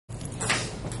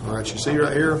All right, you see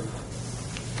right here?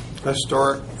 Let's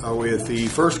start with the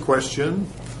first question.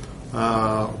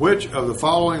 Which of the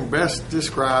following best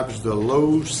describes the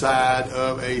low side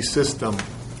of a system?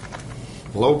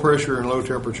 Low pressure and low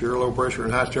temperature, low pressure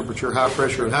and high temperature, or high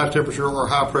pressure and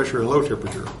low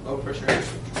temperature? Low pressure.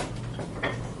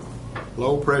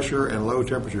 Low pressure and low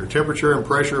temperature. Temperature and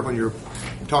pressure, when you're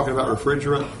talking about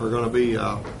refrigerant, are going to be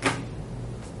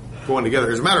going together.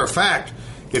 As a matter of fact,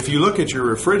 if you look at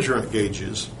your refrigerant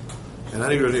gauges, and I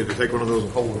need to take one of those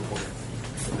and hold it for you.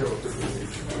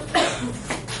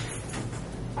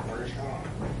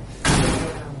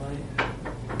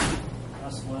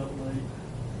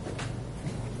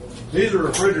 These are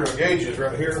refrigerant gauges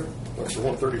right here. That's the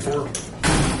 134.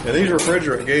 And these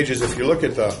refrigerant gauges, if you look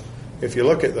at the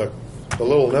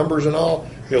little numbers and all,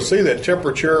 you'll see that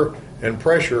temperature and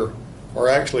pressure are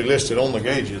actually listed on the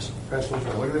gauges. Look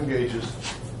at them gauges.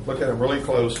 Look at them really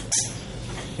close.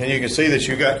 And you can see that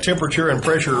you got temperature and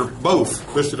pressure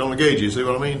both listed on the gauges. See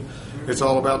what I mean? It's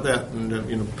all about that.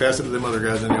 And pass it to them other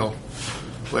guys, and you'll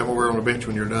lay them over on the bench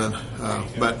when you're done.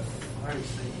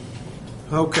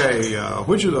 Okay,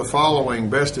 which of the following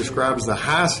best describes the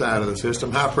high side of the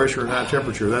system? High pressure and high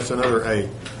temperature. That's another A.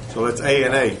 So that's A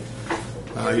and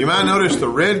A. You might notice the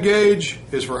red gauge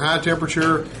is for high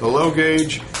temperature. The low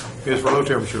gauge is for low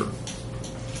temperature.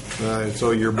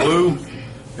 So your blue,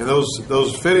 and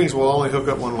those fittings will only hook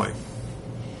up one way.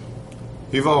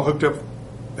 You've all hooked up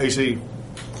AC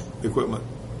equipment,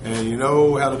 and you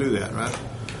know how to do that, right?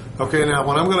 Okay, now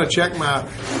when I'm going to check my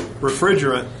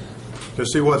refrigerant to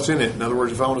see what's in it, in other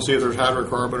words, if I want to see if there's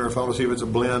hydrocarbon or if I want to see if it's a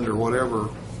blend or whatever,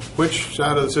 which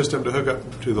side of the system to hook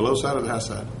up to, the low side or the high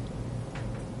side?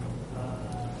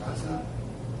 High side.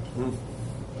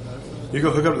 You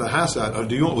go hook up to the high side.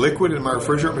 Do you want liquid in my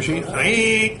refrigerant machine?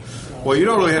 Well, you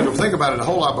don't really have to think about it a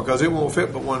whole lot because it won't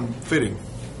fit but one fitting.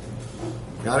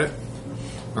 Got it?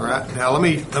 All right. Now let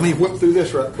me whip through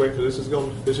this right quick because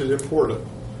this is important.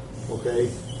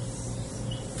 Okay.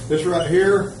 This right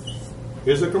here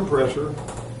is a compressor.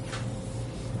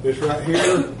 This right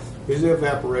here is the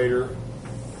evaporator.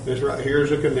 This right here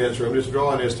is a condenser. I'm just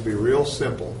drawing this to be real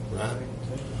simple,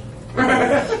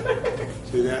 right?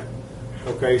 See that?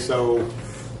 Okay, so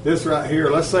this right here,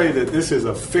 let's say that this is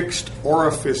a fixed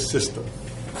orifice system.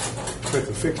 It's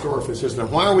a fixed orifice system.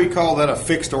 Why do we call that a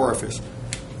fixed orifice?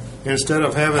 Instead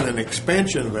of having an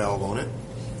expansion valve on it,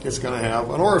 it's going to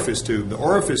have an orifice tube. The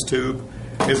orifice tube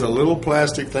is a little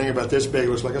plastic thing about this big. It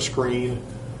looks like a screen,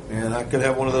 and I could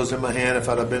have one of those in my hand if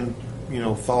I'd have been,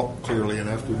 thought clearly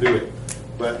enough to do it.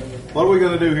 But what are we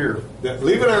going to do here?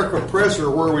 Leaving our compressor,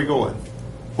 where are we going?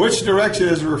 Which direction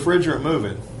is the refrigerant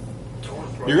moving?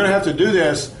 You're going to have to do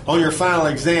this on your final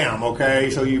exam, okay?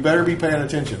 So you better be paying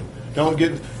attention. Don't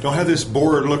have this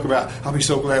bored look about, I'll be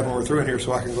so glad when we're through in here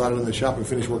so I can go out in the shop and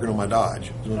finish working on my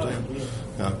Dodge. You know what I'm saying?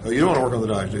 No. Oh, you don't want to work on the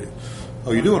Dodge, do you?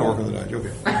 Oh, you do want to work on the Dodge.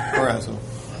 Okay.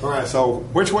 All right, so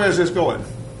which way is this going?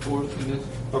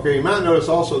 Okay, you might notice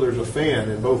also there's a fan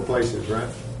in both places, right?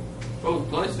 Both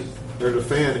places? There's a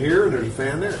fan here and there's a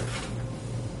fan there.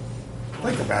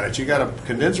 Think about it. You got a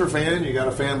condenser fan, you got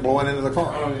a fan blowing into the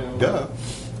car. Oh, yeah. Duh.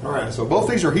 All right, so both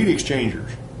these are heat exchangers.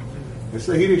 It's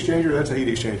a heat exchanger, that's a heat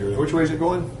exchanger. Which way is it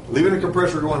going? Leaving the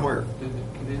compressor going where?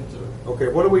 Condenser. Okay,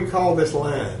 what do we call this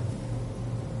line?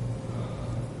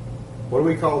 What do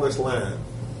we call this line?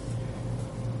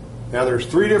 Now there's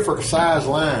three different size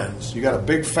lines. You got a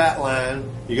big fat line,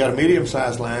 you got a medium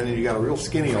sized line, and you got a real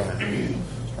skinny line.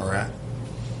 All right.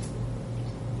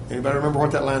 Anybody remember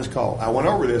what that line's called? I went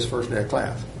over this first day of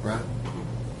class, right?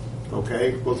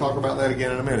 Okay, we'll talk about that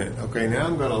again in a minute. Okay, now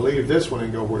I'm going to leave this one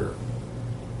and go where?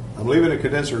 I'm leaving the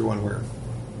condenser going where?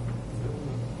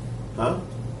 Huh?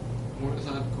 What is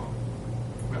that called?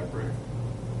 Evaporator.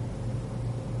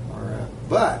 All right.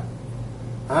 But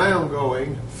I am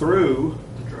going through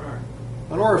The dryer.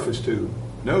 an orifice tube.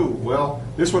 No, well,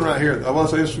 this one right here, I want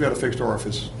to say this has got a fixed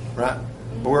orifice, right?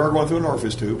 But we are going through an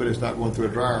orifice tube, but it's not going through a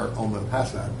dryer on the high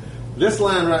side. This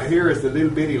line right here is the little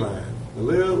bitty line, the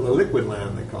liquid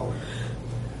line they call it.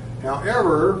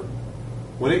 However,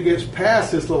 when it gets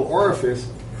past this little orifice,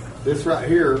 this right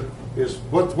here is,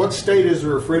 what state is the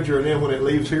refrigerant in when it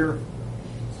leaves here?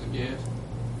 It's a gas.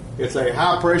 It's a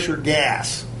high pressure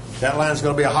gas. That line's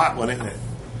going to be a hot one, isn't it?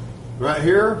 Right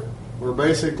here, we're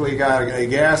basically got a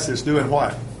gas that's doing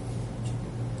what?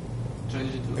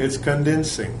 Change it to It's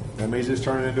condensing. That means it's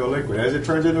turning into a liquid. As it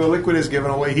turns into a liquid, it's giving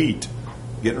away heat,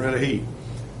 getting rid of heat.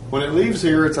 When it leaves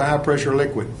here, it's a high pressure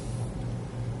liquid.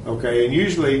 Okay, and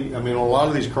usually, on a lot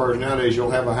of these cars nowadays, you'll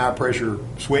have a high pressure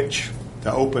switch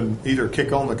to open, either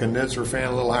kick on the condenser fan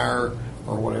a little higher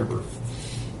or whatever.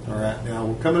 All right, now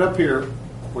we're coming up here.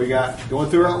 we got going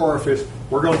through our orifice.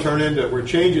 We're going to turn into, we're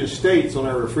changing states on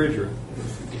our refrigerant.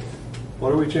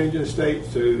 What are we changing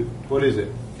states to? What is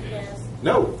it? Yes.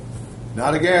 No,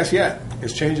 not a gas yet.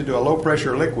 It's changing to a low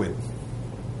pressure liquid.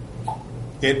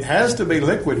 It has to be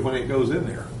liquid when it goes in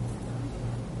there.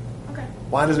 Okay.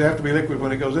 Why does it have to be liquid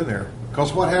when it goes in there?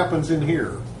 Because what happens in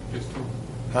here? Gets cold.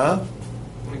 Huh?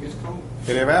 When it gets cold.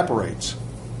 It evaporates.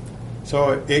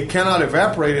 So it cannot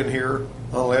evaporate in here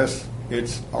unless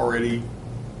it's a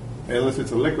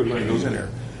liquid when it goes in there.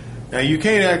 Now you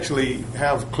can't actually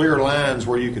have clear lines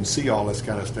where you can see all this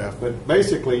kind of stuff, but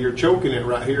basically you're choking it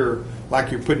right here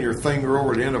like you're putting your finger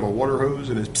over the end of a water hose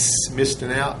and it's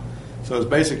misting out. So it's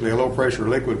basically a low pressure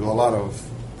liquid with a lot of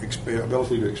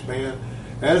ability to expand.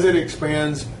 As it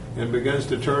expands and begins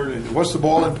to turn, and what's the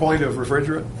boiling point of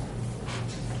refrigerant?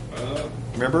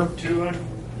 Remember? 200.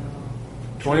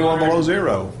 21 below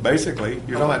zero, basically.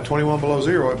 You're talking about 21 below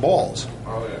zero, it boils.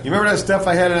 Oh, yeah. You remember that stuff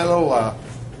I had in that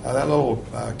little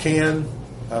can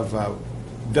of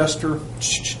duster?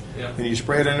 Yeah. And you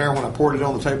spray it in there. When I poured it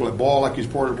on the table, it boiled like you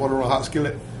poured water on a hot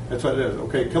skillet. That's what it is.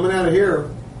 Okay, coming out of here,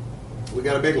 we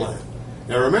got a big line.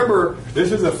 Now remember,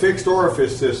 this is a fixed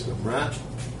orifice system, right?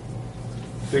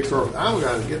 Fixed orifice. I'm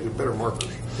going to get the better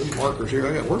markers. These markers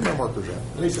here, where's my markers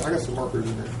at? I got some markers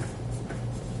in there.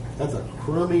 That's a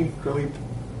crummy.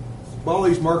 All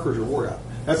these markers are wore out.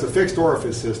 That's a fixed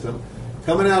orifice system.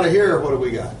 Coming out of here, what do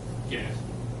we got? Gas.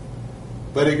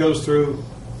 But it goes through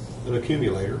an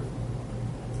accumulator.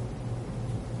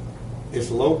 It's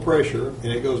low pressure, and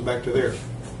it goes back to there.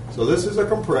 So this is a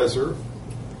compressor.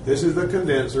 This is the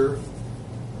condenser.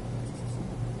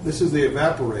 This is the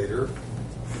evaporator.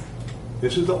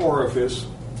 This is the orifice.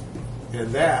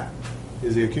 And that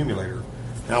is the accumulator.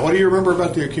 Now, what do you remember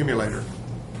about the accumulator?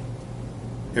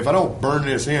 If I don't burn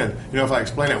this in, if I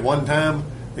explain it one time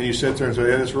and you sit there and say,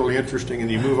 yeah, that's really interesting,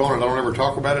 and you move on and don't ever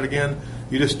talk about it again,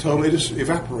 you just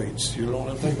evaporates. You don't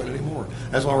have to think about it anymore.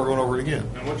 That's why we're going over it again.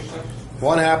 And what'd you say?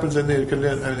 What happens in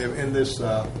this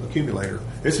accumulator?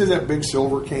 This is that big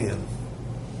silver can.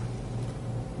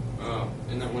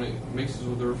 And that when it mixes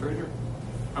with the refrigerant?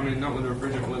 I mean, not with the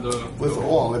refrigerant, With the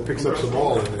oil. It picks up some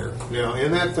oil in there. Now,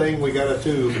 in that thing, we got a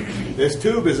tube. This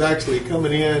tube is actually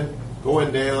coming in,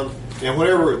 going down, and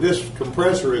whenever this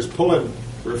compressor is pulling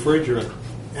refrigerant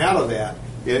out of that,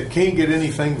 it can't get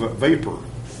anything but vapor.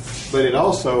 But it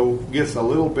also gets a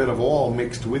little bit of oil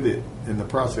mixed with it in the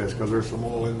process because there's some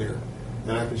oil in there.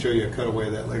 And I can show you a cutaway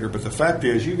of that later. But the fact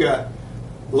is, you got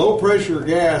low pressure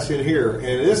gas in here,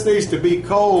 and this needs to be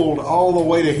cold all the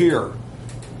way to here.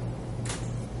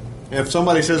 If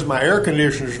somebody says my air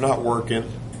conditioner's not working,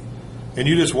 and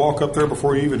you just walk up there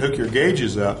before you even hook your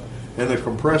gauges up, and the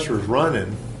compressor's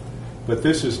running, but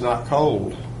this is not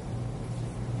cold.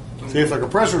 See, if the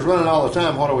compressor's running all the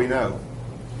time, what do we know?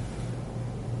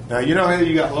 Now, you know how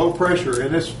you got low pressure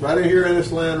in this, right in here in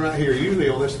this line right here, usually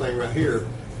on this thing right here,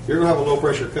 you're going to have a low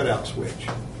pressure cutout switch.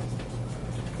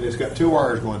 And it's got two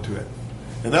wires going to it.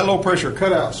 And that low pressure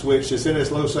cutout switch that's in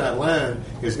this low side line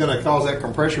is going to cause that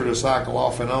compressor to cycle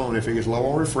off and on if it gets low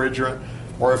on refrigerant,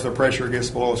 or if the pressure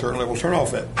gets below a certain level, turn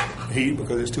off that heat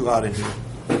because it's too hot in here.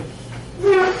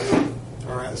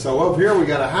 All right, so up here we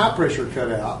got a high pressure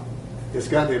cutout. It's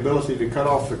got the ability to cut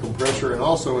off the compressor, and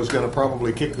also is going to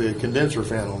probably kick the condenser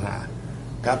fan on high.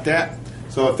 Got that?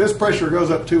 So if this pressure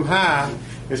goes up too high,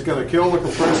 it's going to kill the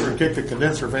compressor and kick the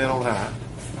condenser fan on high.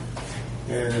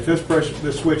 And if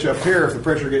this switch up here, if the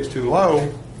pressure gets too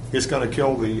low, it's going to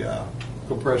kill the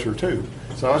compressor too.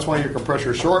 So that's why your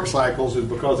compressor short cycles, is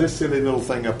because this silly little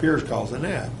thing up here is causing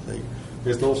that. See?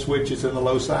 This little switch is in the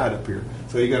low side up here.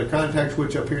 So you got a contact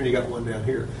switch up here and you got one down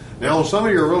here. Now on some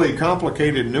of your really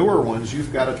complicated newer ones,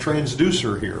 you've got a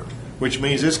transducer here, which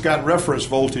means it's got reference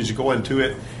voltage going to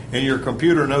it, and your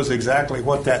computer knows exactly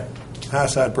what that high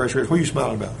side pressure is. What are you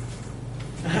smiling about?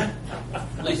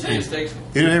 At least it takes.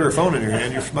 You didn't have your phone in your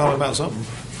hand. You're smiling about something.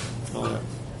 Oh,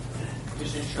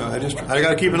 yeah. I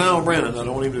got to keep an eye on Brandon. I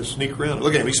don't want him to sneak around.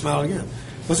 Look at him. He's smiling again.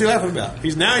 What's he laughing about?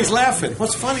 He's laughing.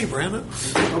 What's funny, Brandon?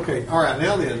 Okay. All right.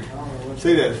 Now then,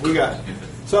 see this. We got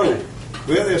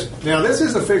this. Now this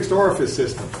is a fixed orifice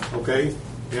system. Okay.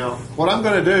 Now what I'm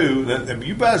going to do,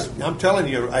 you guys, I'm telling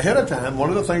you ahead of time. One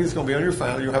of the things that's going to be on your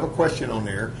file, you'll have a question on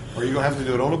there, or you're going to have to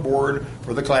do it on a board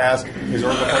for the class, or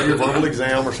before your verbal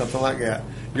exam or something like that.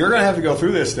 You're going to have to go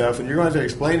through this stuff, and you're going to have to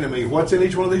explain to me what's in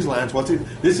each one of these lines.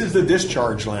 This is the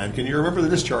discharge line. Can you remember the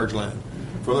discharge line?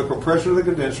 From the compressor to the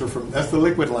condenser, that's the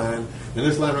liquid line, and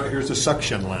this line right here is the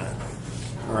suction line.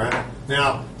 All right.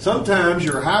 Now, sometimes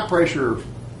your high pressure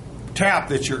tap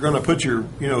that you're going to put your,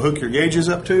 hook your gauges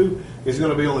up to is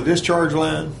going to be on the discharge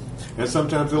line, and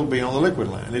sometimes it'll be on the liquid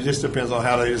line. It just depends on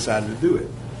how they decided to do it.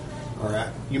 All right.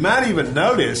 You might even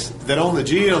notice that on the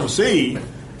GMC,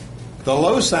 the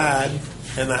low side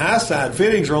and the high side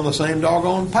fittings are on the same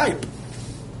doggone pipe,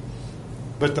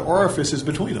 but the orifice is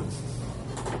between them.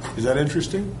 Is that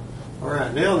interesting? All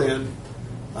right. Now then,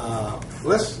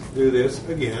 let's do this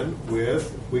again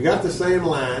with, we got the same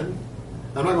line.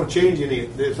 I'm not going to change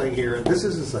anything here. This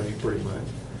is the same pretty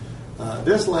much.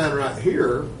 This line right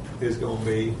here is going to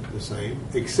be the same,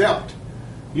 except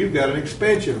you've got an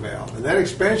expansion valve. And that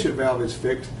expansion valve is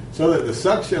fixed so that the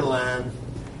suction line,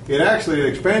 the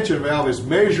expansion valve is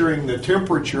measuring the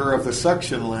temperature of the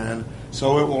suction line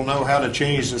so it will know how to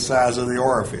change the size of the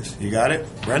orifice. You got it?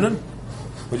 Brendan?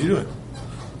 What you doing?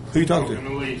 Who you talking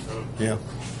to? Yeah.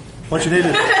 What you need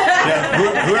to,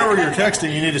 whoever you're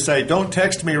texting, you need to say, don't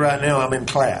text me right now, I'm in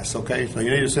class, okay? So you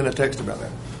need to send a text about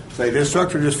that. Say, the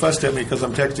instructor just fussed at me because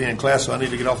I'm texting in class, so I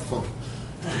need to get off the phone.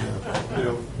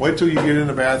 Wait till you get in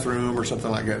the bathroom or something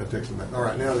like that to text them back. All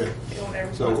right, now then.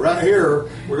 So right here,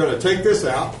 we're going to take this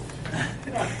out.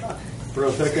 We're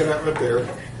going to take it out right there.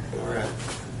 All right.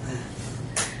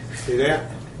 See that?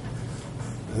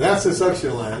 And that's the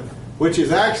suction line, which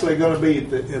is actually going to be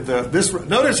this.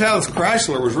 Notice how this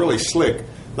Chrysler was really slick.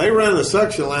 They run the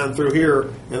suction line through here,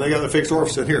 and they got the fixed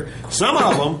orifice in here. Some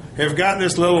of them have got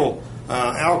this little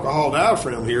alcohol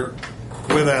diaphragm here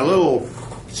with a little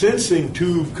sensing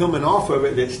tube coming off of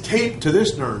it that's taped to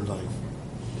this darn thing.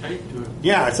 Taped to it?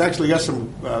 Yeah, it's actually got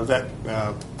some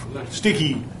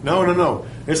sticky. No.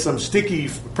 It's some sticky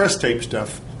press tape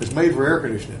stuff that's made for air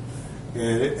conditioning.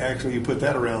 And it actually, you put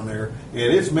that around there, and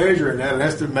it's measuring that, and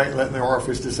that's to letting the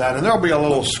orifice decide. And there'll be a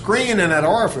little screen in that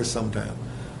orifice sometime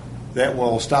that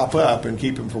will stop up and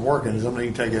keep them from working. Somebody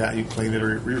can take it out, you can clean it,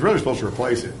 or you're really supposed to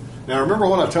replace it. Now, remember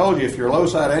what I told you, if your low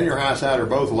side and your high side are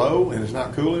both low and it's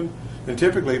not cooling, then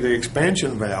typically the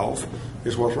expansion valve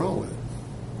is what's wrong with it.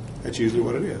 That's usually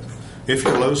what it is. If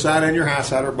your low side and your high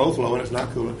side are both low and it's not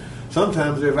cooling,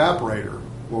 sometimes the evaporator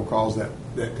will cause that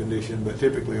condition, but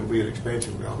typically it'll be an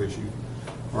expansion valve issue.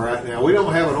 All right, now we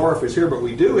don't have an orifice here, but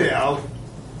we do have,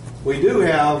 we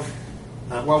got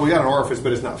an orifice,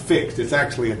 but it's not fixed. It's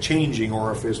actually a changing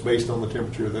orifice based on the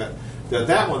temperature of that.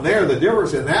 That one there, the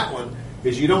difference in that one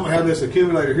is you don't have this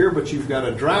accumulator here, but you've got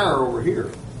a dryer over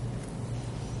here.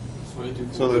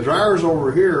 So the dryer's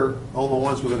over here on the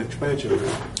ones with an expansion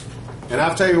valve. And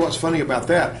I'll tell you what's funny about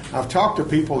that. I've talked to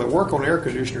people that work on air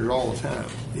conditioners all the time.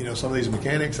 Some of these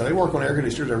mechanics, they work on air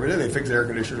conditioners every day. They fix air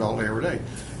conditioners all day, every day.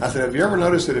 I said, have you ever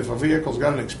noticed that if a vehicle's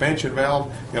got an expansion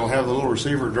valve, it'll have the little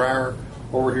receiver dryer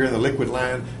over here in the liquid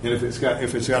line, and if it's got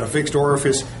a fixed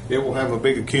orifice, it will have a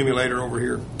big accumulator over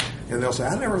here. And they'll say,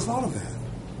 I never thought of that.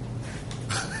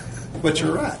 But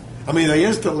you're right. I mean, they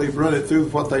instantly run it through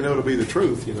what they know to be the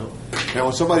truth, Now,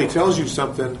 when somebody tells you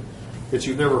something that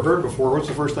you've never heard before, what's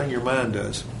the first thing your mind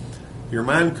does? Your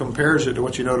mind compares it to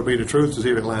what you know to be the truth to see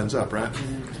if it lines up, right?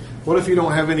 What if you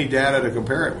don't have any data to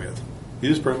compare it with? You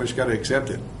just pretty much got to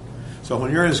accept it. So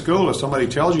when you're in school, if somebody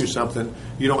tells you something,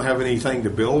 you don't have anything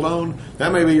to build on,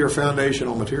 that may be your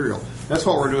foundational material. That's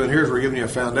what we're doing here, is we're giving you a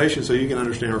foundation so you can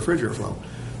understand refrigerant flow.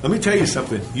 Let me tell you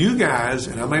something. You guys,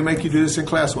 and I may make you do this in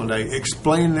class one day,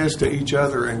 explain this to each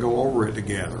other and go over it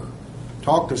together.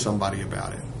 Talk to somebody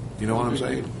about it. You know what I'm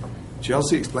saying?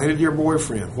 Chelsea, explain it to your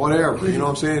boyfriend. Whatever. You know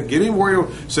what I'm saying? Get him where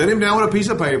you sit him down with a piece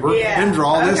of paper and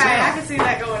draw this out. Okay, I can see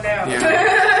that going down.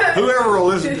 Yeah. Whoever will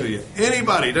listen to you.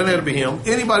 Anybody. Doesn't have to be him.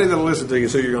 Anybody that will listen to you,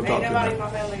 so you're going to talk to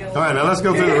them. All right, now let's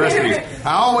go through the rest of these.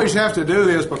 I always have to do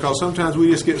this because sometimes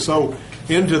we just get so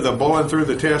into the blowing through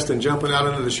the test and jumping out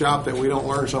into the shop that we don't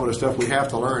learn some of the stuff we have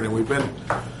to learn. And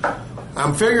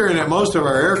I'm figuring that most of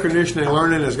our air conditioning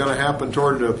learning is going to happen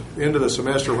toward the end of the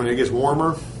semester when it gets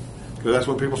warmer. Because that's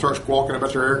when people start squawking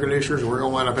about their air conditioners, and we're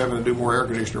going to wind up having to do more air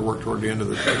conditioner work toward the end of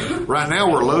the day. Right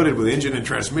now, we're loaded with engine and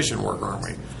transmission work, aren't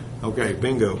we? Okay,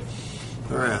 bingo.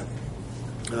 All right.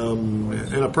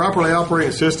 In a properly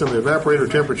operating system, the evaporator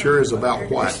temperature is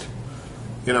about what?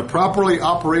 In a properly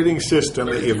operating system,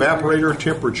 the evaporator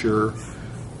temperature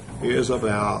is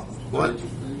about what?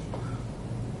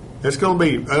 It's going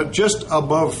to be just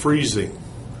above freezing.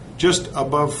 Just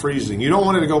above freezing. You don't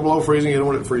want it to go below freezing. You don't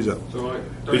want it to freeze up. So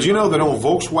did you know that on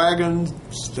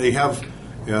Volkswagens they have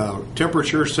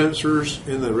temperature sensors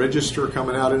in the register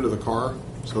coming out into the car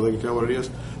so they can tell what it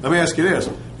is? Let me ask you this: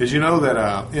 did you know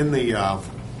that in the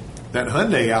that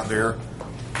Hyundai out there,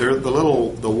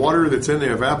 the water that's in the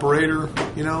evaporator,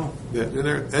 that in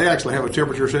there, they actually have a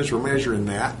temperature sensor measuring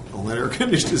that on that air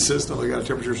conditioning system. They got a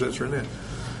temperature sensor in there.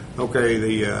 Okay,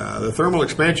 the thermal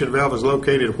expansion valve is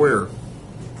located where?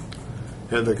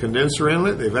 And the condenser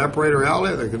inlet, the evaporator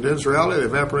outlet, the condenser outlet, the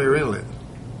evaporator inlet.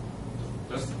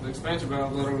 That's the expansion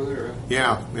valve right over there, right?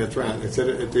 Yeah, that's right. It's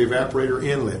at the evaporator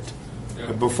inlet.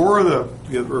 Yeah. Before the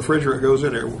refrigerant goes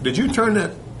in there, did you turn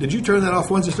that off?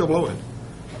 When's it still blowing?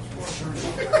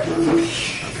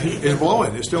 It's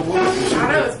blowing. It's still blowing.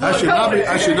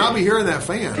 I should not be hearing that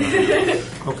fan.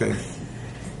 Okay.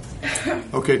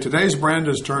 Okay. Today's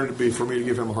Brandon's turn to be for me to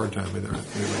give him a hard time. Anyway.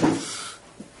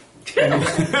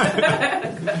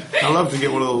 I love to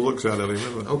get one of those looks out of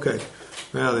him. Okay.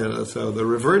 Now then, so the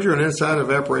refrigerant inside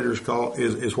evaporators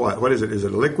is what? What is it? Is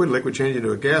it a liquid? Liquid change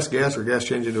into a gas? Gas or gas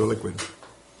change into a liquid?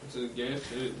 It's a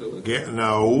gas.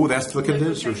 No, that's the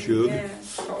condenser, Shug.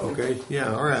 Okay,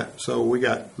 yeah, all right. So we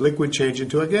got liquid change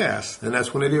into a gas, and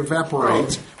that's when it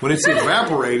evaporates. When it's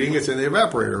evaporating, it's in the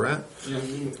evaporator, right?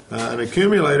 Yeah. An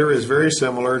accumulator is very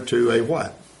similar to a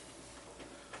what?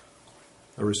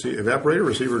 A evaporator,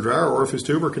 receiver dryer, orifice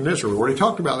tube, or condenser. We already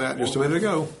talked about that just a minute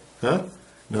ago. Huh?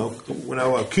 No,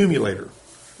 accumulator.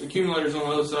 The accumulator's on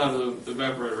the other side of the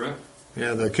evaporator, right?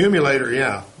 Yeah, the accumulator,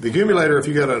 yeah. The accumulator, if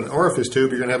you got an orifice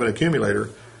tube, you're going to have an accumulator.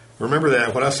 Remember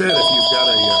that. What I said, if you've got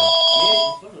a...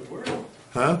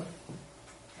 Huh? Well,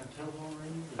 that's the phone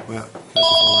ringing. Let me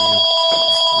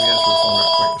answer the phone real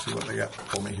quick and see what they got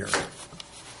for me here.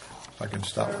 If I can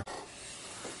stop it.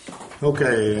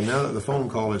 Okay, and now that the phone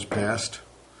call is passed...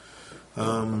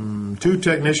 two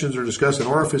technicians are discussing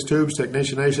orifice tubes.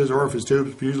 Technician A says orifice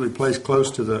tubes usually placed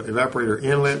close to the evaporator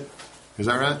inlet. Is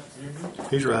that right? Mm-hmm.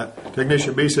 He's right.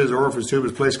 Technician B says the orifice tube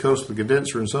is placed close to the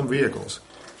condenser in some vehicles.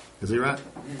 Is he right?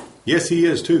 Mm-hmm. Yes, he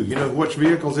is too. You know which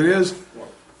vehicles it is?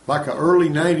 Like an early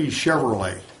 90s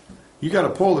Chevrolet. You got to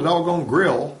pull the doggone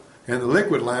grill and the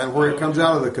liquid line where it comes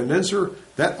out of the condenser.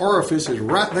 That orifice is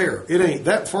right there. It ain't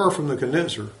that far from the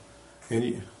condenser.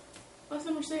 And what's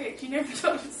number 6? You never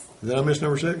told us. Did I miss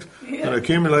number 6? Yeah. An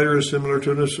accumulator is similar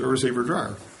to a receiver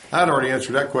dryer. I'd already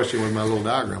answered that question with my little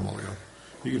diagram all ago.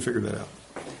 You can figure that out.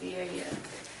 Yeah.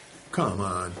 Come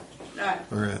on.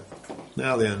 All right.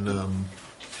 Now then,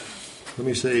 let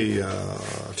me see.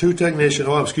 Two technicians.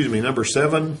 Number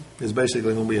 7 is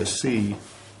basically going to be a C.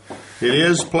 It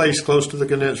is placed close to the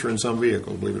condenser in some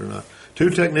vehicles, believe it or not. Two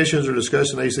technicians are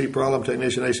discussing AC problem.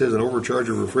 Technician A says an overcharge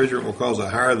of refrigerant will cause a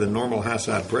higher than normal high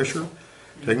side pressure.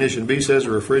 Technician B says a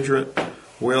refrigerant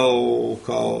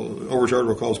overcharge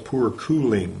will cause poor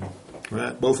cooling.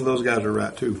 Right? Both of those guys are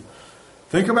right too.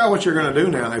 Think about what you're going to do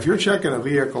now. If you're checking a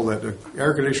vehicle that the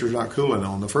air conditioner is not cooling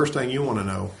on, the first thing you want to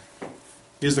know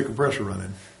is the compressor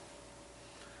running.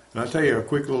 And I'll tell you a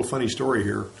quick little funny story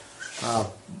here.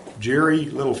 Jerry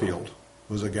Littlefield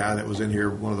was a guy that was in here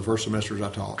one of the first semesters I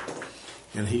taught.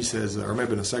 And he says, or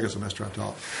maybe in the second semester I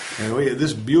taught. And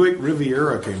this Buick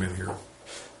Riviera came in here.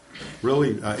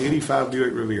 Really, 85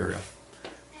 Buick Riviera.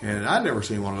 And I'd never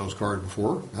seen one of those cars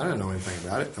before. I didn't know anything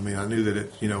about it. I mean, I knew that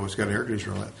it's got an air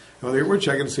conditioner on it. Well, they were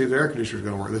checking to see if the air conditioner is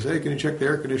going to work. They said, hey, can you check the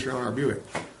air conditioner on our Buick?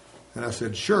 And I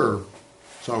said, sure.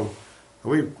 So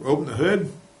we opened the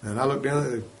hood, and I looked down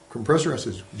at the compressor. I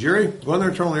said, Jerry, go in there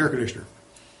and turn on the air conditioner.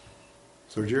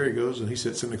 So Jerry goes, and he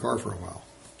sits in the car for a while.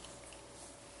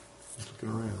 Just looking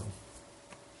around.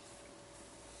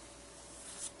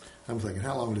 I'm thinking,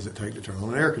 how long does it take to turn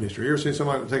on an air conditioner? You ever seen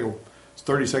somebody take a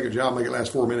 30-second job, make it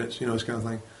last 4 minutes, this kind of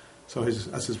thing? So I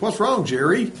said, what's wrong,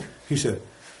 Jerry? He said,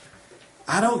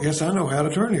 I don't guess I know how to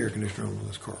turn the air conditioner on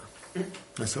this car.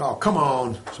 I said, oh, come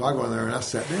on. So I go in there and I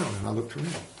sat down and I looked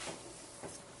around.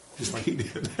 Just like he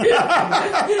did.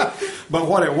 But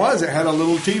what it was, it had a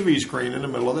little TV screen in the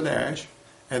middle of the dash,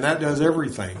 and that does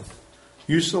everything.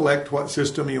 You select what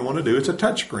system you want to do. It's a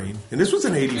touch screen. And this was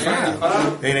an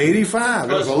 85. An 85.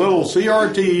 It was a little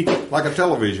CRT, like a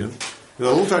television, with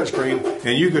a little touch screen,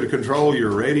 and you could control your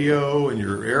radio and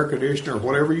your air conditioner or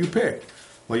whatever you picked.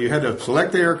 Well, you had to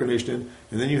select the air conditioning,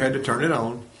 and then you had to turn it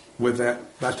on with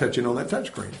that by touching on that touch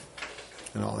screen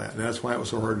and all that. And that's why it was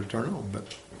so hard to turn on.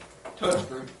 But touch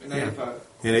screen in 85.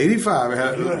 In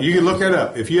 85, you can look that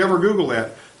up. If you ever Google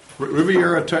that,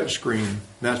 Riviera touchscreen,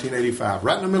 1985,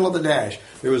 right in the middle of the dash.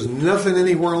 There was nothing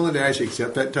anywhere on the dash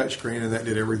except that touchscreen, and that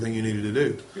did everything you needed to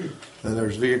do. And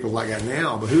there's vehicles like that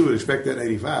now, but who would expect that in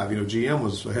 85? GM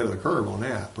was ahead of the curve on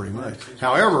that, pretty much.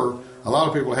 However, a lot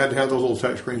of people had to have those little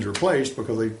touchscreens replaced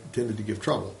because they tended to give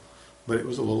trouble. But it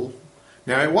was a little...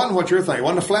 Now, it wasn't what you're thinking. It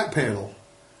wasn't a flat panel.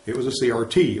 It was a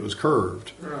CRT. It was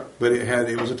curved. Right. But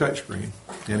it was a touchscreen.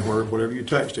 And whatever you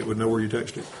touched, it would know where you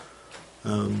touched it.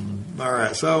 All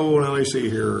right, so let me see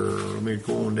here. Let me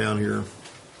go on down here.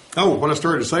 Oh, what I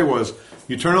started to say was,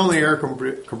 you turn on the air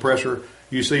compressor,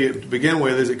 you see it to begin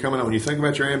with, is it coming on? You think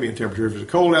about your ambient temperature. If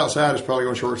it's cold outside, it's probably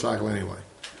going to short cycle anyway.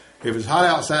 If it's hot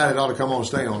outside, it ought to come on and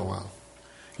stay on a while.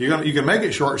 You can make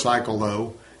it short cycle,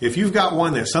 though. If you've got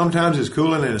one that sometimes is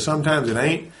cooling and sometimes it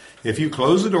ain't, If you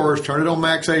close the doors, turn it on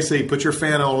max AC, put your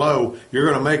fan on low, you're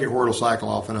going to make it where it'll cycle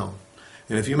off and on.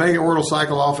 And if you make it where it'll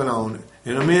cycle off and on,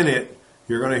 in a minute,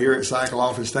 you're going to hear it cycle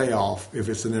off and stay off if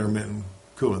it's an intermittent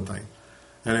cooling thing.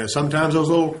 And sometimes those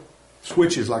little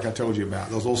switches, like I told you about,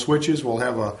 those little switches will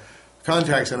have a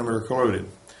contacts in them that are corroded.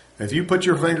 If you put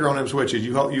your finger on them switches,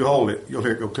 you hold it, you'll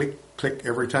hear it go click, click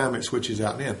every time it switches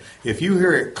out and in. If you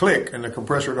hear it click and the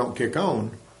compressor don't kick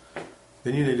on,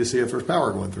 then you need to see if there's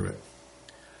power going through it.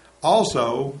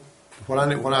 Also, what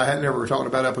I had never talked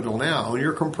about up until now, on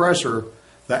your compressor,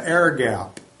 the air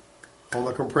gap on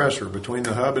the compressor between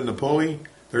the hub and the pulley,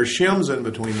 there's shims in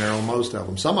between there on most of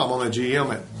them. Some of them on the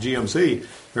GMC,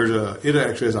 it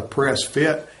actually has a press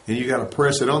fit, and you got to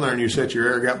press it on there, and you set your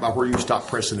air gap by where you stop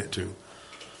pressing it to.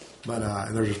 But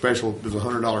and there's a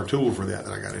 $100 tool for that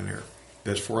I got in there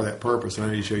that's for that purpose, and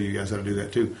I need to show you guys how to do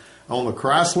that too. On the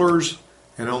Chryslers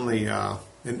and on the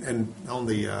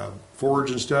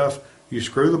Fords and stuff, you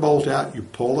screw the bolt out, you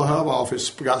pull the hub off.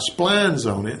 It's got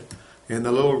splines on it, and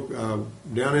the little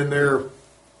down in there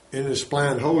in the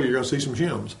spline hole, you're going to see some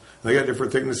shims. They got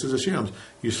different thicknesses of shims.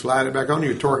 You slide it back on,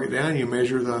 you torque it down, you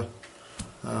measure the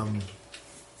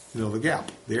gap,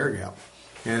 the air gap.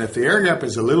 And if the air gap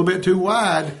is a little bit too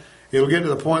wide, it'll get to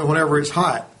the point whenever it's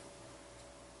hot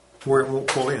where it won't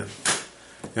pull in.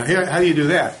 Now, how do you do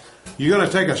that? You're going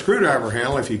to take a screwdriver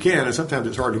handle if you can, and sometimes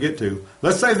it's hard to get to.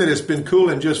 Let's say that it's been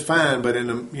cooling just fine, but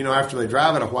after they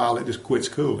drive it a while, it just quits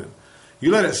cooling. You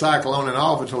let it cycle on and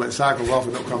off until it cycles off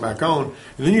and don't come back on,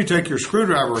 and then you take your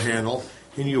screwdriver handle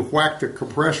and you whack the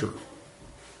compressor.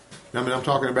 I'm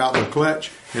talking about the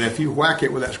clutch, and if you whack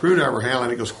it with that screwdriver handle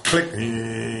and it goes click,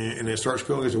 and it starts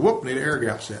cooling, it's whoop, need an air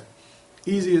gap set.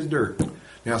 Easy as dirt.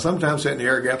 Now, sometimes setting the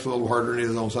air gap's a little harder than it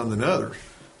is on some than others,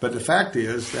 but the fact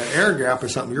is that air gap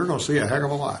is something you're going to see a heck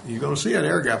of a lot. You're going to see that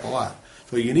air gap a lot.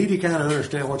 So you need to kind of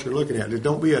understand what you're looking at. Just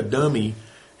don't be a dummy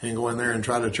and go in there and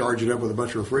try to charge it up with a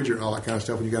bunch of refrigerant and all that kind of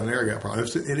stuff when you got an air gap problem.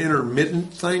 If it's an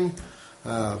intermittent thing,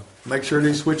 make sure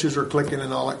these switches are clicking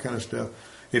and all that kind of stuff.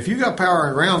 If you got power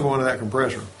and ground going to that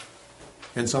compressor,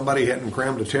 and somebody hadn't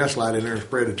crammed a test light in there and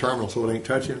sprayed a terminal so it ain't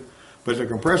touching, but the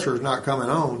compressor is not coming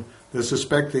on, they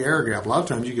suspect the air gap. A lot of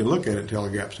times you can look at it and tell the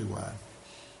gap's too wide.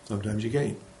 Sometimes you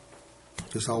can't.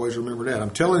 Just always remember that. I'm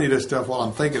telling you this stuff while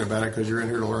I'm thinking about it because you're in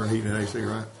here to learn heating and AC,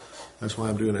 right? That's why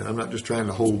I'm doing it. I'm not just trying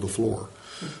to hold the floor.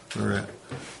 All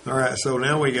right. So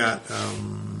now we got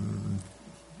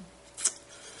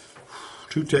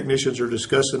two technicians are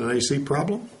discussing an AC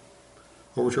problem.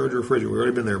 Overcharged refrigerator. We've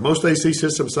already been there. Most AC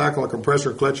systems cycle a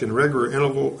compressor clutch in regular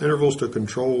intervals to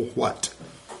control what?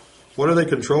 What are they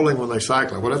controlling when they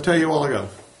cycle it? What did I tell you a while ago?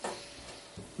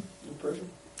 Pressure.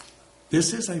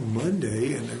 This is a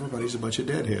Monday, and everybody's a bunch of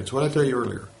deadheads. What did I tell you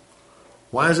earlier?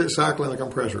 Why is it cycling the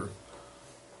compressor?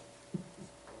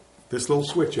 This little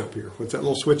switch up here. What's that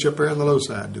little switch up there on the low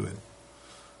side doing?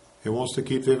 It wants to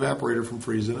keep the evaporator from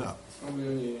freezing up. Oh,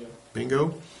 yeah.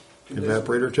 Bingo.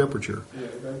 Evaporator temperature. Yeah,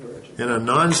 evaporator. In a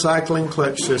non-cycling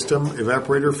clutch system,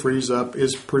 evaporator freeze up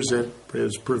is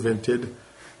prevented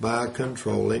by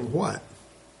controlling what?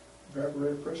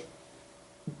 Evaporator pressure.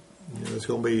 Yeah, it's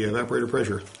going to be evaporator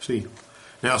pressure. See.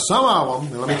 Now, some of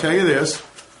them, let me tell you this,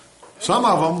 some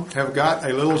of them have got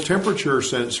a little temperature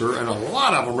sensor, and a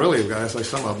lot of them really have got, I say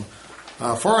some of them.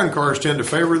 Foreign cars tend to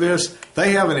favor this.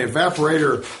 They have an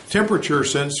evaporator temperature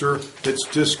sensor that's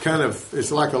just kind of,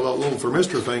 it's like a little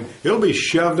thermistor thing. It'll be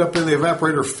shoved up in the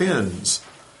evaporator fins,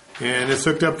 and it's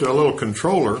hooked up to a little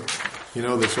controller,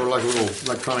 that's sort of like a little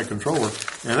electronic controller.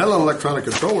 And that little electronic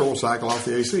controller will cycle off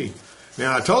the AC.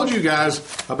 Now, I told you guys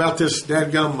about this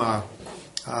dadgum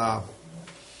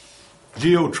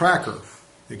Geo Tracker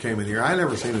that came in here. I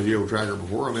never seen a Geo Tracker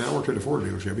before. I worked at a Ford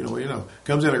dealership.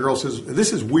 Comes in, a girl says,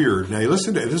 this is weird. Now, you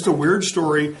listen to it. This is a weird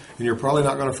story, and you're probably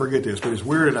not going to forget this, but it's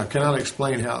weird, and I cannot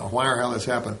explain why or how this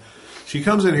happened. She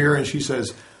comes in here, and she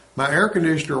says, my air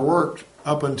conditioner worked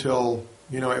up until,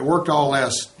 it worked all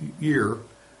last year,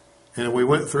 and we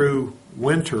went through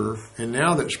winter, and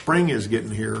now that spring is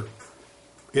getting here,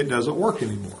 it doesn't work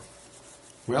anymore.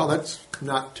 Well, that's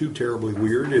not too terribly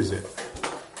weird, is it?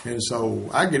 And so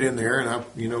I get in there, and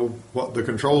what the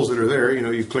controls that are there.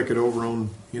 You click it over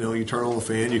on, you turn on the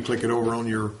fan, you click it over on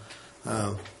your,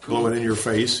 blow it in your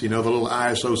face. The little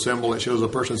ISO symbol that shows a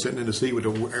person sitting in the seat with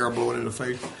the air blowing in the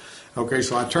face. Okay,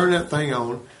 so I turn that thing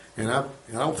on, and I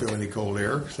don't feel any cold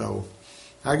air. So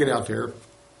I get out there,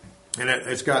 and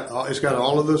it's got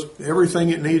all of this, everything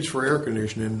it needs for air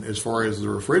conditioning. As far as the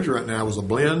refrigerant now was a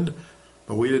blend.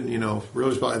 But we didn't,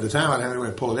 really, at the time I didn't have any way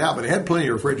to pull it out, but it had plenty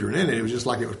of refrigerant in it. It was just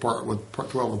like it was part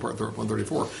 12 and part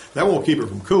 134. That won't keep it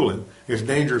from cooling. It's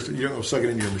dangerous. You don't go suck it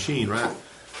into your machine, right?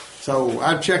 So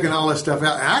I'm checking all this stuff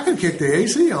out. And I could kick the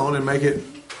AC on and make it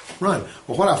run.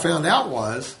 Well, what I found out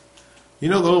was, you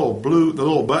know the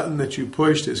little button that you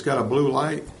pushed, it's got a blue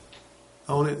light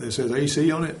on it that says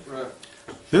AC on it? Right.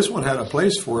 This one had a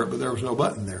place for it, but there was no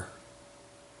button there.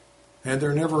 And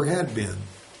there never had been.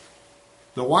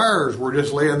 The wires were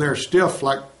just laying there stiff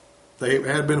like they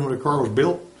had been when the car was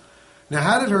built. Now,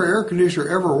 how did her air conditioner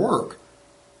ever work?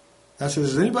 I said,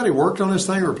 has anybody worked on this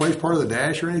thing or replaced part of the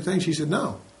dash or anything? She said,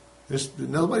 no.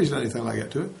 Nobody's done anything like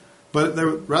that to it. But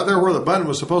right there where the button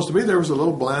was supposed to be, there was a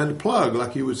little blind plug,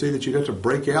 like you would see that you'd have to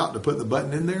break out to put the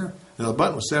button in there. And the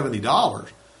button was $70.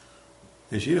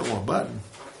 And she didn't want a button.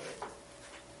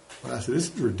 Well, I said, this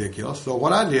is ridiculous. So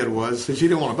what I did was, since she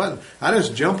didn't want a button, I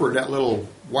just jumpered that little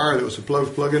wire that was supposed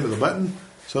to plug into the button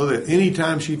so that any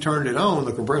time she turned it on,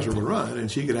 the compressor would run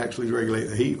and she could actually regulate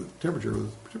the heat with temperature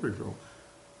with temperature control.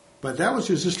 But that was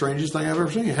just the strangest thing I've ever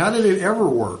seen. How did it ever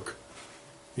work?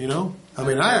 You know? I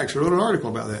mean, I actually wrote an article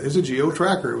about that. It's a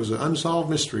geo-tracker. It was an unsolved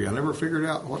mystery. I never figured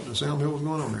out what the sound hill was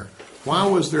going on there. Why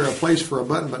was there a place for a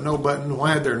button but no button?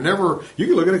 Why had there never... You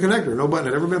can look at a connector. No button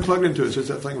had ever been plugged into it since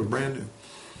that thing was brand new.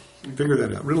 Figure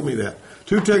that out. Riddle me that.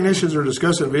 Two technicians are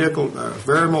discussing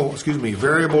variable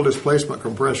displacement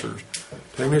compressors.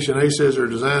 Technician A says they're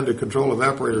designed to control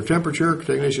evaporator temperature.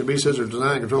 Technician B says they're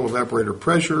designed to control evaporator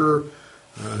pressure.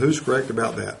 Who's correct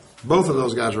about that? Both of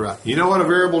those guys are right. You know what a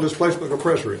variable displacement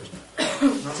compressor is?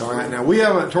 All right. Now, we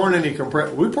haven't torn any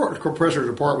compressors. We tore compressors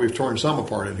apart. We've torn some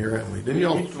apart in here, haven't we? Didn't you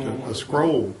know a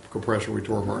scroll compressor we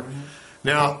tore apart?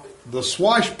 Now, the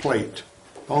swash plate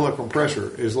on the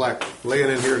compressor is like laying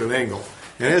in here at an angle.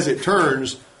 And as it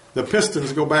turns, the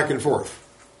pistons go back and forth,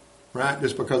 right?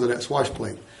 Just because of that swash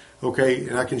plate. Okay,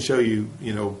 and I can show you,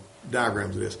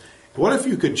 diagrams of this. What if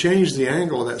you could change the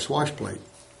angle of that swash plate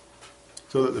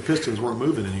so that the pistons weren't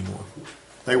moving anymore?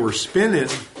 They were spinning,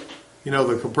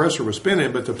 the compressor was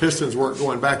spinning, but the pistons weren't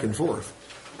going back and forth.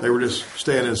 They were just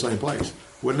staying in the same place.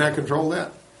 Wouldn't that control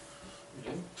that?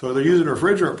 So they're using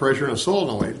refrigerant pressure and a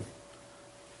solenoid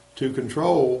to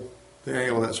control the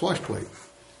angle of that swash plate.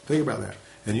 Think about that.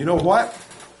 And you know what?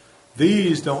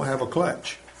 These don't have a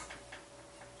clutch.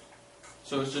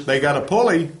 So it's just... They got a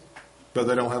pulley, but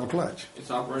they don't have a clutch.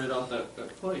 It's operated off that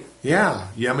plate. Yeah.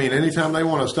 I mean, anytime they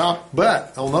want to stop.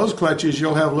 But on those clutches,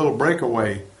 you'll have little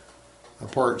breakaway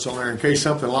parts on there in case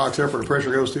something locks up or the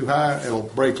pressure goes too high. It'll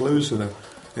break loose and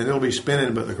it'll be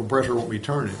spinning, but the compressor won't be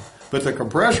turning. But the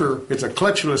compressor, it's a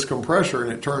clutchless compressor,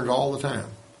 and it turns all the time.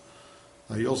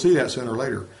 You'll see that sooner or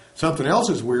later. Something else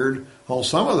is weird. On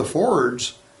some of the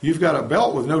Fords, you've got a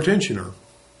belt with no tensioner.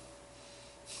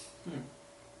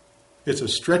 It's a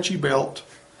stretchy belt,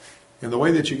 and the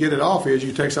way that you get it off is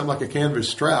you take something like a canvas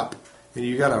strap, and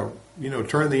you got to,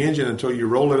 turn the engine until you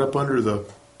roll it up under the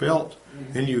belt,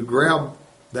 and you grab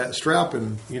that strap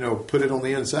and, put it on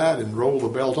the inside and roll the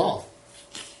belt off.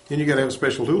 Then you got to have a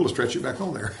special tool to stretch it back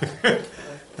on there. I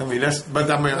just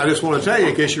want to tell you,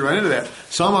 in case you run into that,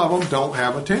 some of them don't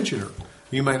have a tensioner.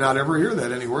 You may not ever hear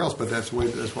that anywhere else, but that's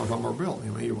what some are built.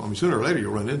 Sooner or later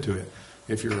you'll run into it.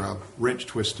 If you're a wrench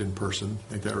twisting person,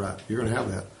 ain't that right? You're going to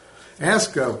have that.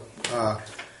 Ask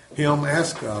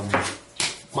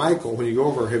Michael when you go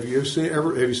over. Have you seen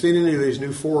any of these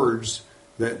new Fords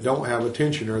that don't have a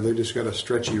tensioner? They just got a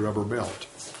stretchy rubber belt.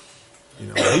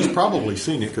 He's probably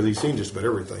seen it because he's seen just about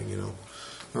everything.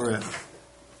 All right.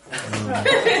 No,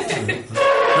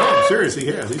 I'm serious. He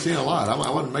has. He's seen a lot. I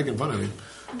wasn't making fun of him.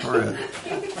 All right.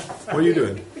 What are you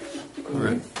doing? All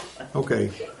right.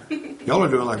 Okay. Y'all are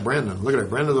doing like Brandon. Look at that.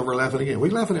 Brandon's over laughing again. What are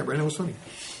you laughing at, Brandon? What's funny?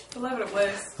 I'm laughing at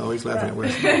Wes. Oh, he's laughing at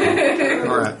Wes.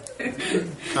 All right.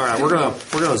 All right. We're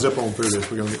gonna zip on through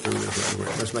this. We're gonna get through this real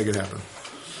quick. Let's make it happen.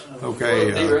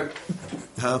 Okay.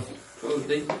 Huh? 12 is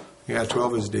D. Yeah,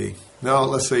 12 is D. No,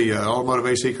 let's see. Automotive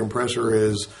AC compressor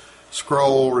is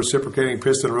scroll, reciprocating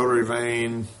piston, rotary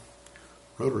vane.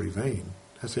 Rotary vane?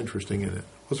 That's interesting, isn't it?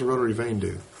 What's a rotary vane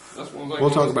do?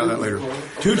 We'll talk about that later.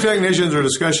 Two technicians are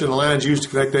discussing the lines used to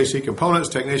connect AC components.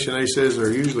 Technician A says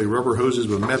they're usually rubber hoses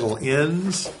with metal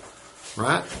ends.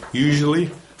 Right?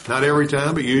 Usually. Not every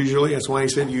time, but usually. That's why he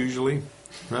said usually.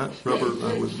 Right? Rubber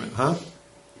with metal. Huh?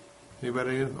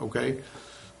 Anybody? Okay.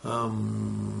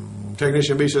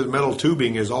 Technician B says metal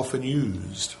tubing is often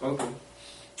used. Okay.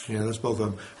 Yeah, that's both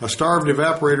of them. A starved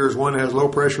evaporator is one that has low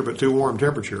pressure but too warm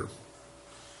temperature.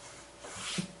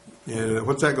 And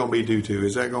what's that going to be due to?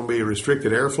 Is that going to be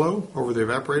restricted airflow over the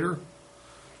evaporator?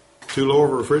 Too low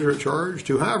of a refrigerant charge?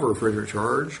 Too high of a refrigerant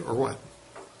charge? Or what?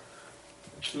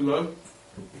 Too low?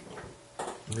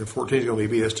 If 14 is going to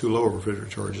be B, that's too low of a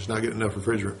refrigerant charge. It's not getting enough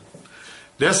refrigerant.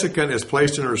 Desiccant is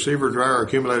placed in a receiver dryer or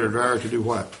accumulator dryer to do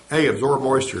what? A, absorb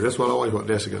moisture. That's what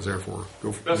desiccant's there for.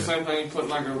 That's the same thing you put in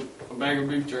like a bag of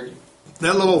beef jerky.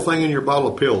 That little thing in your bottle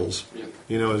of pills, Yeah.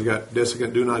 you know, it's got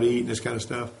desiccant, do not eat, and this kind of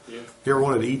stuff. Yeah. You ever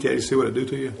wanted to eat that to see what it do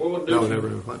to you? What would it do No, to never.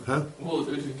 you? Huh? What will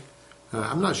it do to you?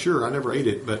 I'm not sure. I never ate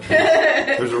it, but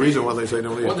there's a reason why they say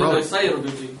don't eat What it. did they say it'll do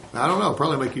to you? I don't know.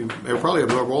 It'll probably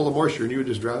absorb all the moisture and you would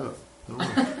just dry up.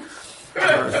 I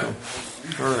don't know.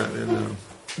 All right. And,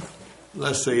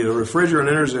 let's see. The refrigerant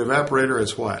enters the evaporator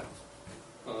as what?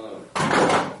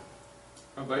 A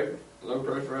vapor? Low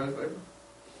pressurized vapor?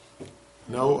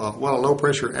 No. A low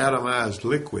pressure atomized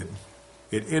liquid.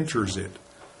 It enters it,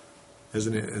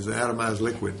 isn't it? As an atomized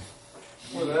liquid.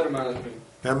 What does atomized mean?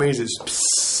 That means it's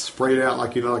sprayed out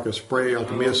like a spray out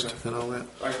the mist okay. and all that.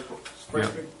 Like a spray,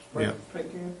 Yeah.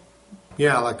 paint can?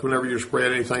 Yeah, like whenever you're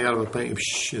spraying anything out of a paint,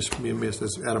 it's a mist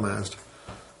that's atomized.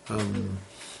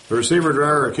 The receiver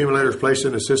dryer or accumulator is placed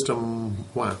in the system.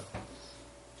 Why?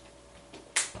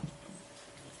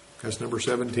 That's number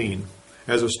 17.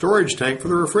 As a storage tank for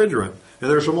the refrigerant. And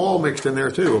there's some oil mixed in there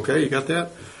too, okay? You got that?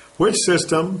 Which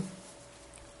system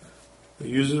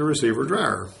uses a receiver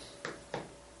dryer?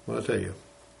 What'd I tell you?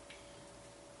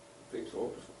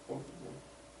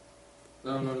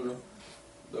 No.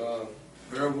 The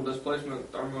variable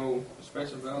displacement thermo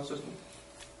expansion valve system.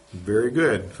 Very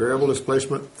good. Variable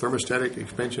displacement thermostatic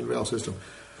expansion valve system.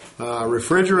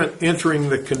 Refrigerant entering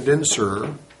the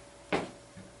condenser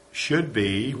should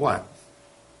be what?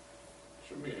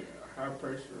 Should be high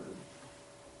pressure.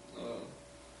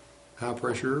 High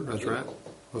pressure, that's right.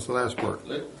 What's the last part?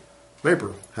 Liquid.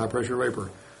 Vapor. High pressure vapor.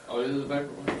 Oh, it is a vapor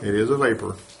one. It is a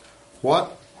vapor.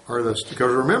 What are the...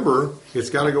 Because remember, it's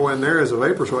got to go in there as a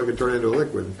vapor so it can turn into a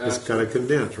liquid. It's got to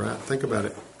condense, right? Think about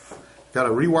it. Got to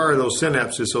rewire those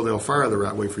synapses so they'll fire the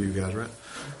right way for you guys, right?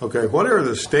 Okay, what are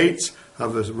the states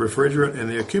of the refrigerant and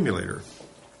the accumulator?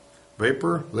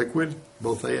 Vapor, liquid,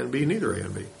 both A and B, neither A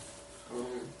and B.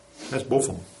 That's both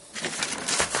of them.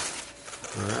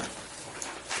 All right.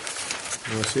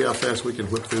 Now let's see how fast we can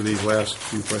whip through these last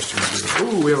few questions here.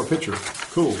 Ooh, we have a picture.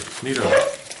 Cool. Neato.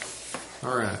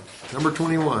 All right. Number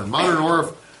 21. Modern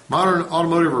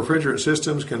automotive refrigerant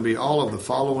systems can be all of the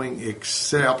following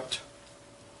except...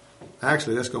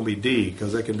 Actually, that's going to be D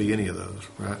because that can be any of those,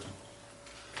 right?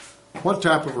 What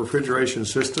type of refrigeration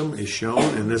system is shown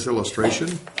in this illustration?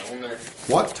 On there.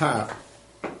 What type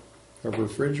of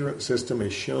refrigerant system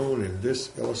is shown in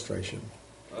this illustration?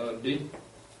 D.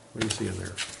 What do you see in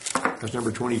there? That's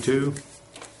number 22.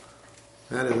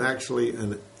 That is actually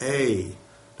an A.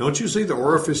 Don't you see the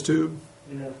orifice tube?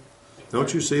 Yeah.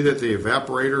 Don't you see that the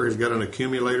evaporator has got an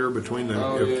accumulator between the...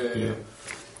 Oh, yeah.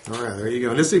 All right, there you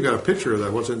go. And this even got a picture of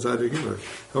that, what's inside the accumulator.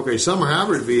 Okay, some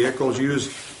hybrid vehicles use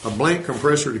a blank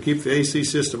compressor to keep the AC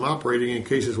system operating in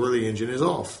cases where the engine is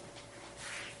off.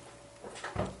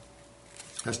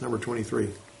 That's number 23.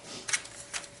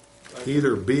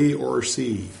 Either B or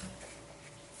C.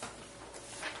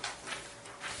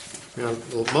 You know,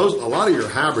 a lot of your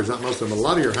hybrids, not most of them, a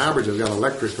lot of your hybrids have got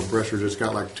electric compressors that's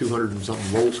got like 200 and something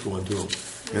volts going to them.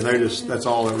 And that's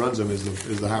all that runs them is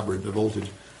the hybrid, the voltage.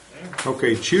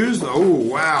 Okay, choose the,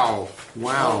 wow.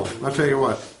 I'll tell you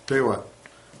what.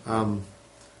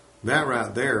 That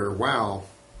right there, wow.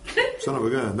 Son of a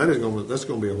gun. That's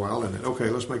going to be a while, isn't it? Okay,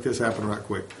 let's make this happen right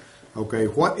quick. Okay,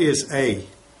 what is A?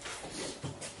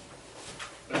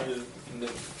 That is the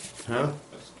condenser. Huh?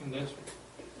 That's the condenser.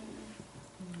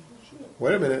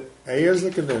 Wait a minute. A is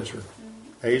the condenser.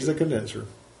 A is the condenser.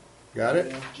 Got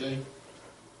it? J.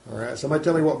 All right. Somebody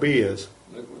tell me what B is.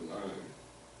 Liquid line.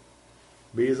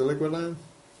 B is the liquid line?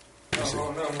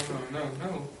 Oh,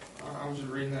 no. I was just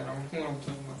reading that. I'm talking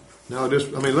about. No,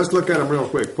 let's look at them real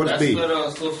quick. What's That's B? that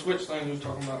little switch thing you was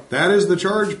talking about. That is the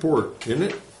charge port, isn't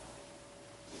it?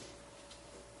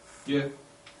 Yeah.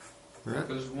 Right. Because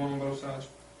there's one on both sides.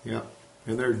 Yeah.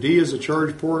 And there D is the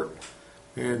charge port.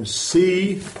 And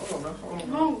C. Hold on.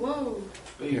 Oh, whoa.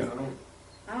 B, Yeah.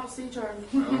 I don't see Charlie.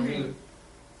 I don't either.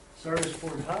 Service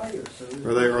port high or service?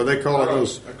 Are they calling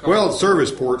those? Well,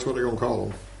 service ports. What they're going to call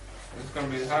them? It's going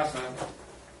to be the high side.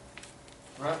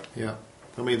 Right? Yeah.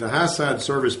 I mean, the high side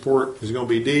service port is going to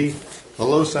be D. The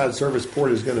low side service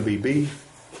port is going to be B.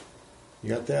 You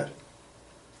got that?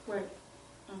 Wait.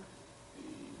 Oh.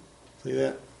 See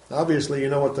that? Obviously, you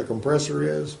know what the compressor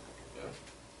is. Yeah.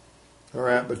 All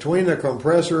right. Between the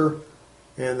compressor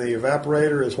and the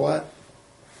evaporator is what?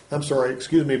 Between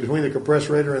the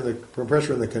compressor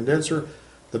and the condenser,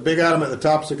 the big item at the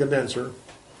top is the condenser.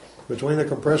 Between the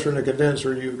compressor and the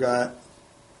condenser, you've got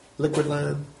liquid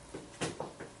line.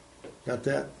 Got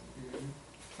that?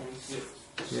 26.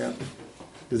 Yeah.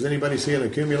 Does anybody see an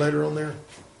accumulator on there?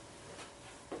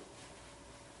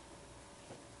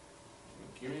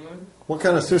 What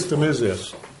kind of system is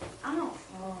this? I don't.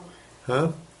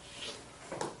 Huh?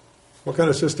 What kind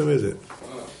of system is it?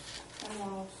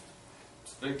 I'm lost.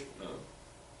 Stick.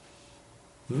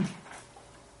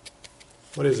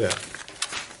 What is that?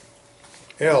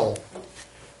 L.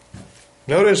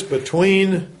 Notice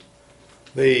between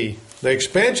the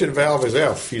expansion valve is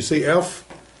F. You see F?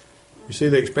 You see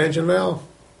the expansion valve?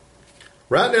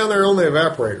 Right down there on the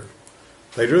evaporator.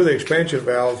 They drew the expansion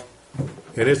valve,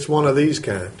 and it's one of these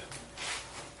kind.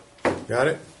 Got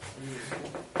it?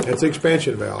 It's the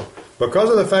expansion valve. Because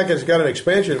of the fact it's got an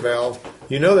expansion valve,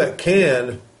 you know that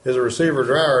can is a receiver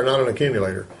dryer, not an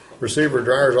accumulator. Receiver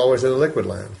dryer is always in the liquid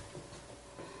line.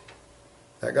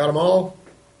 That got them all?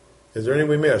 Is there any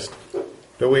we missed?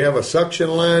 Do we have a suction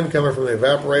line coming from the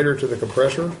evaporator to the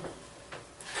compressor?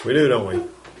 We do, don't we?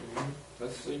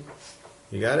 Let's see.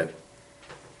 You got it?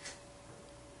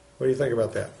 What do you think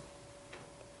about that?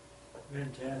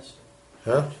 Fantastic.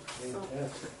 Huh?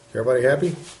 Fantastic. Everybody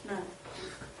happy? No.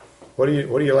 What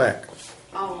do you lack?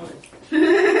 All of it.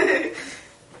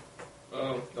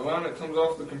 The line that comes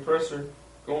off the compressor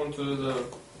going to the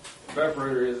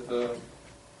evaporator is the.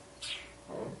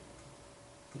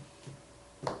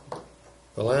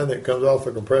 The line that comes off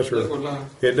the compressor, Liquid line.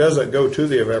 it doesn't go to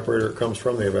the evaporator, it comes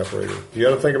from the evaporator. You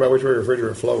got to think about which way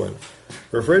refrigerant flowing.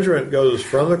 Refrigerant goes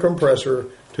from the compressor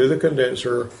to the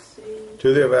condenser,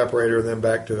 to the evaporator, and then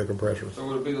back to the compressor. So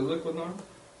would it be the liquid line?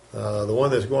 The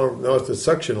one that's going, no, it's the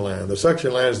suction line. The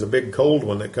suction line is the big cold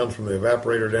one that comes from the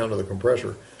evaporator down to the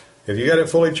compressor. If you got it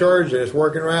fully charged and it's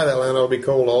working right, that line will be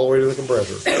cold all the way to the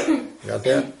compressor. Got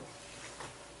that?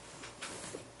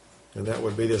 And that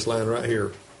would be this line right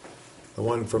here. The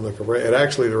one from the compressor. And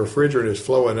actually, the refrigerant is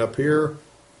flowing up here,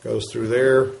 goes through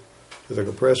there to the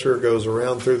compressor, goes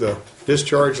around through the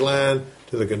discharge line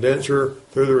to the condenser,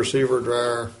 through the receiver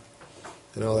dryer,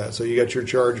 and all that. So you got your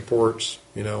charge ports,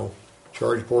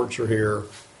 charge ports are here.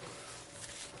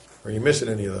 Are you missing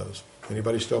any of those?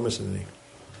 Anybody still missing any?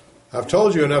 I've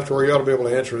told you enough to where you ought to be able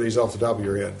to answer these off the top of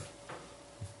your head.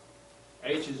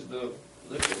 H is the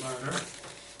liquid line, right?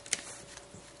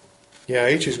 Yeah,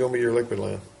 H is going to be your liquid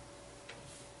line.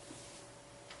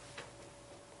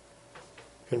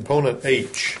 Component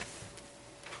H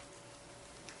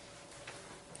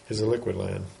is a liquid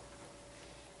line.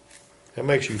 That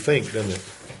makes you think, doesn't it?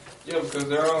 Yeah, because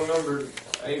they're all numbered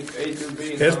A through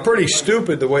B. It's pretty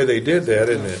stupid the way they did that,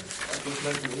 isn't it?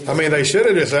 I mean, they should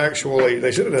have done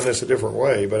this a different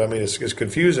way, but I mean, it's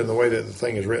confusing the way that the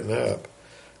thing is written up.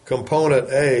 Component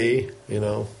A,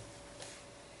 32K.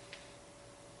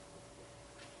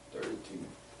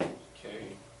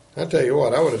 I tell you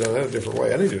what, I would have done that a different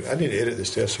way. I need to edit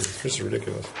this test here. This is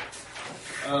ridiculous.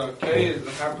 K is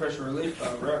the high pressure relief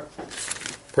valve, right?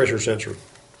 Pressure sensor.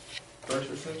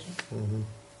 Pressure sensor? Mm-hmm.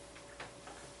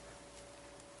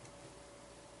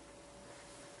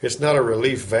 It's not a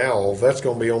relief valve. That's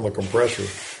going to be on the compressor.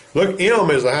 Look, M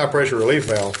is the high pressure relief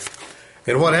valve.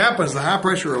 And what happens, the high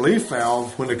pressure relief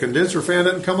valve, when the condenser fan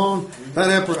doesn't come on,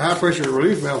 that high pressure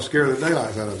relief valve scares the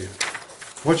daylights out of you.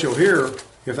 What you'll hear,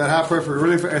 if that high pressure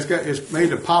relief, it's made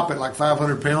to pop at like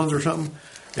 500 pounds or something.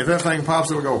 If that thing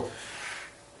pops, it'll go,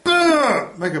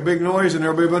 make a big noise, and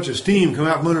there'll be a bunch of steam come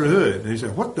out from under the hood. And he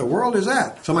said, "What the world is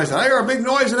that?" Somebody said, "I hear a big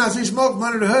noise and I see smoke from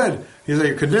under the hood." He said,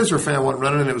 "Your condenser fan wasn't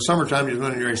running, and it was summertime, you was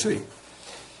running your AC."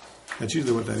 That's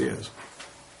usually what that is.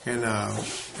 And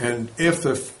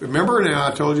if remember now,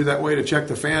 I told you that way to check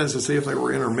the fans to see if they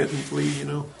were intermittently,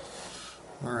 All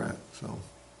right, so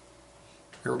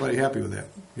everybody happy with that?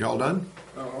 Y'all done?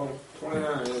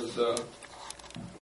 29 is